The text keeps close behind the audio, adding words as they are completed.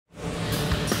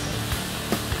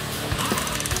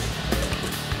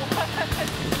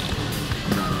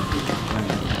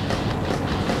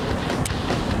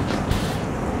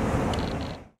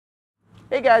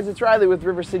Hey guys, it's Riley with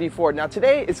River City Ford. Now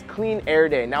today is Clean Air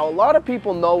Day. Now a lot of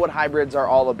people know what hybrids are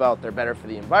all about. They're better for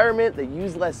the environment, they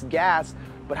use less gas,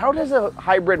 but how does a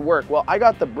hybrid work? Well, I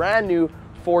got the brand new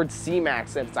Ford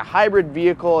C-Max, and it's a hybrid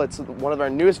vehicle. It's one of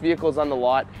our newest vehicles on the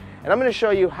lot, and I'm going to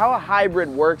show you how a hybrid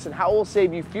works and how it will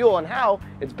save you fuel and how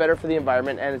it's better for the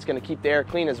environment and it's going to keep the air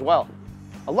clean as well.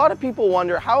 A lot of people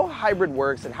wonder how a hybrid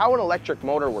works and how an electric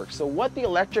motor works. So what the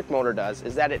electric motor does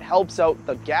is that it helps out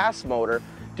the gas motor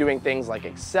doing things like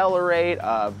accelerate,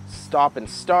 stop and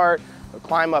start,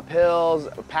 climb up hills,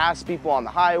 pass people on the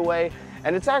highway,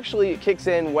 and it kicks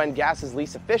in when gas is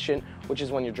least efficient, which is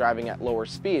when you're driving at lower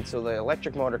speed. So the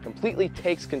electric motor completely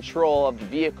takes control of the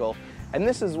vehicle, and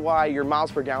this is why your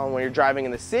miles per gallon when you're driving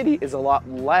in the city is a lot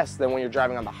less than when you're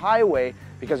driving on the highway,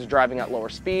 because you're driving at lower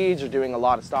speeds, you're doing a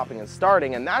lot of stopping and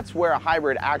starting, and that's where a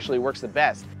hybrid actually works the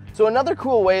best. So another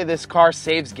cool way this car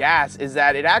saves gas is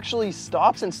that it actually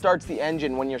stops and starts the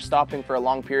engine when you're stopping for a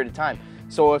long period of time.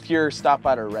 So if you're stopped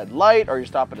at a red light, or you're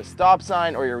stopped at a stop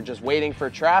sign, or you're just waiting for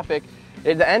traffic,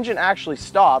 the engine actually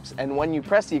stops, and when you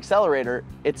press the accelerator,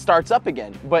 it starts up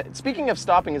again. But speaking of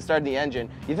stopping and starting the engine,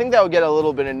 you think that would get a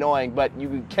little bit annoying, but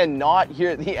you cannot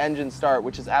hear the engine start,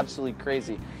 which is absolutely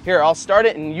crazy. Here, I'll start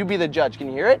it and you be the judge. Can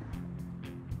you hear it?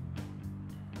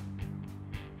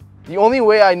 The only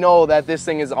way I know that this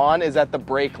thing is on is that the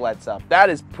brake lets up. That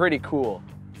is pretty cool.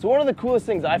 So one of the coolest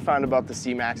things I found about the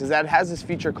C-Max is that it has this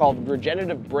feature called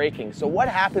Regenerative Braking. So what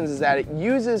happens is that it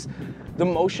uses the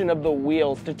motion of the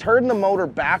wheels to turn the motor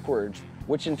backwards,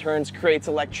 which in turn creates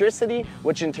electricity,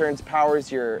 which in turn powers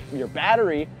your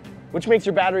battery, which makes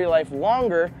your battery life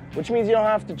longer, which means you don't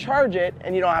have to charge it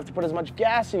and you don't have to put as much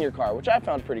gas in your car, which I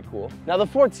found pretty cool. Now the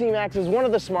Ford C-Max is one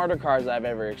of the smarter cars I've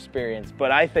ever experienced,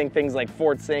 but I think things like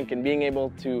Ford Sync and being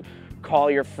able to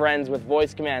call your friends with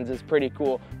voice commands is pretty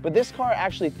cool. But this car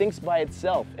actually thinks by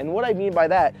itself. And what I mean by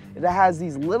that is it has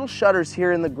these little shutters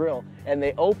here in the grille, and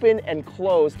they open and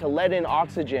close to let in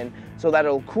oxygen so that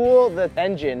it'll cool the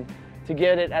engine to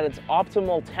get it at its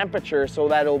optimal temperature so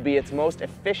that it'll be its most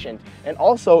efficient. And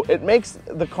also it makes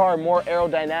the car more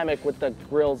aerodynamic with the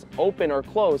grills open or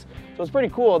closed. So it's pretty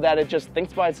cool that it just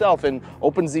thinks by itself and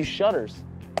opens these shutters.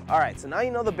 All right, so now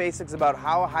you know the basics about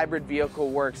how a hybrid vehicle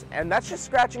works, and that's just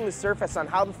scratching the surface on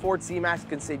how the Ford C-Max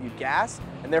can save you gas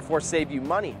and therefore save you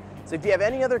money. So if you have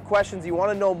any other questions, you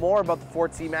want to know more about the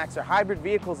Ford C-Max or hybrid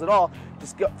vehicles at all,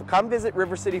 just come visit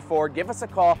River City Ford, give us a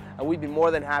call, and we'd be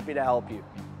more than happy to help you.